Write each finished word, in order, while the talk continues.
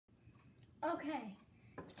Okay.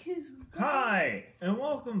 Hi, and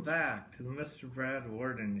welcome back to the Mr. Brad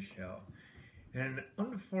Worden Show. And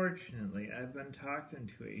unfortunately, I've been talked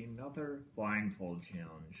into another blindfold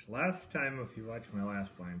challenge. Last time, if you watched my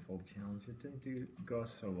last blindfold challenge, it didn't go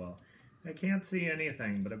so well. I can't see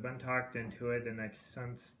anything, but I've been talked into it, and I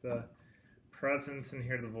sense the presence and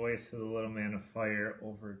hear the voice of the little man of fire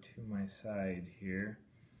over to my side here.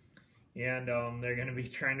 And they're going to be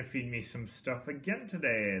trying to feed me some stuff again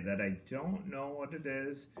today that I don't know what it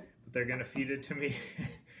is, but they're going to feed it to me,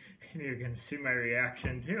 and you're going to see my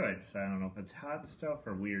reaction to it. So I don't know if it's hot stuff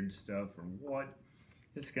or weird stuff or what.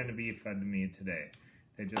 It's going to be fed to me today.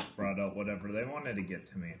 They just brought out whatever they wanted to get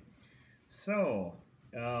to me. So,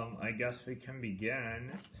 I guess we can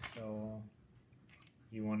begin. So,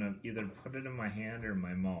 you want to either put it in my hand or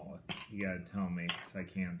my mouth. You got to tell me because I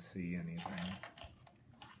can't see anything.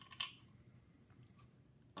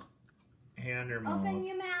 Hand or mouth? Open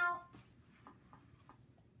your mouth.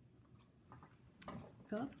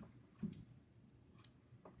 Philip?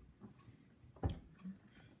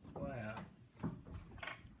 Flat.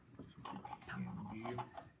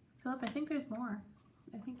 Philip, I think there's more.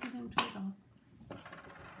 I think you didn't do it all.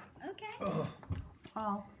 Okay. Oh.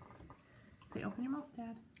 All. Say, open your mouth,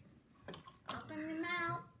 Dad. Open your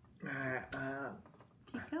mouth.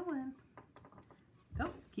 Keep going. Go.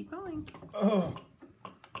 Keep going. Oh.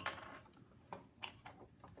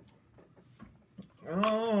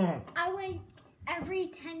 Oh. I wait every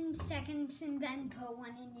 10 seconds and then put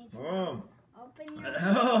one in his mouth. Open your mouth.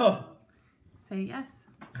 Oh. Say yes.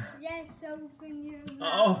 Yes, open your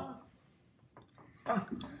mouth. Oh.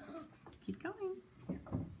 Keep going.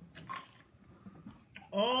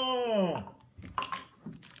 Oh.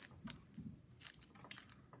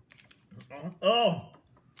 Oh.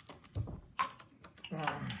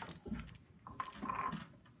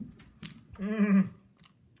 Mm.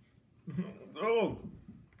 Oh.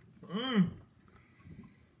 Mm.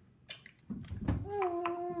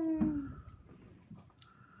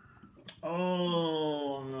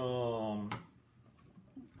 Oh no.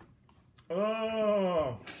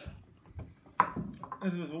 Oh.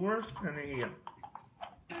 This is worse than a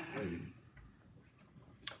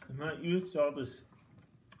I'm not used to all this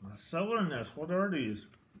sourness. What are these?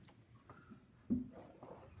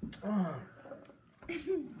 Oh.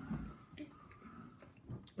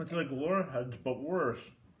 It's like warheads, but worse.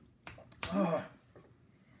 Oh.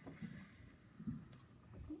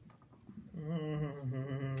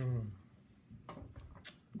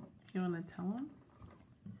 You want to tell him?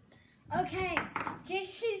 Okay,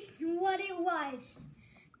 this is what it was.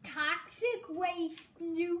 Toxic waste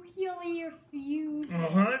nuclear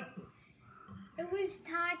fusion. It was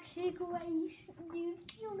toxic waste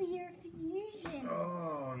nuclear fusion.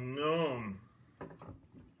 Oh no.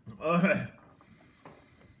 Alright.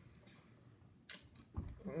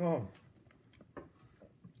 Oh.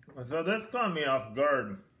 So this caught me off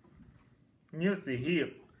guard. You see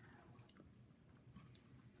heat.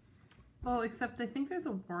 Well, except I think there's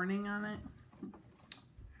a warning on it.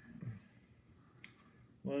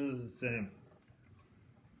 What does it say?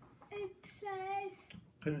 It says,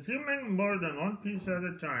 consuming more than one piece at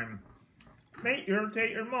a time may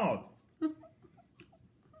irritate your mouth.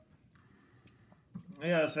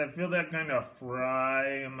 Yes, I feel that kind of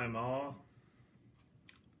fry in my mouth.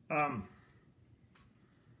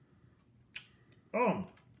 Oh.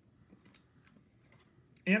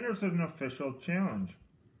 And there's an official challenge.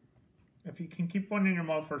 If you can keep one in your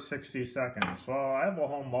mouth for 60 seconds. Well, I have a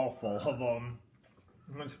whole mouthful of them.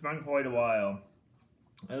 It's been quite a while.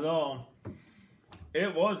 Although,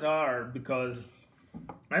 it was hard because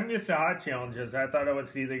I'm used to hot challenges. I thought I would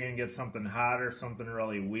see they can get something hot or something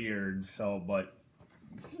really weird. So, but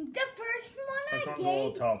the first one this I one's a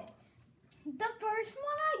little gave, tough. the first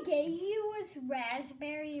one I gave you was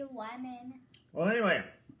raspberry lemon. Well, anyway,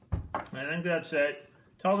 I think that's it.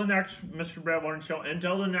 Till the next Mr. Brad Worden Show,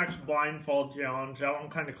 until the next blindfold challenge. That one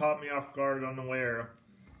kind of caught me off guard unaware.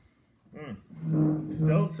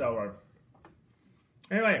 Still sour.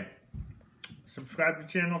 Anyway, subscribe to the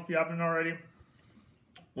channel if you haven't already.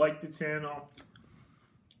 Like the channel.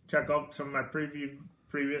 Check out some of my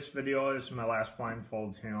previous videos. My last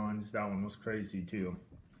blindfold challenge. That one was crazy too.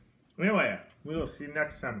 Anyway, we will see you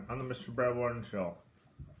next time on the Mr. Brad Worden Show.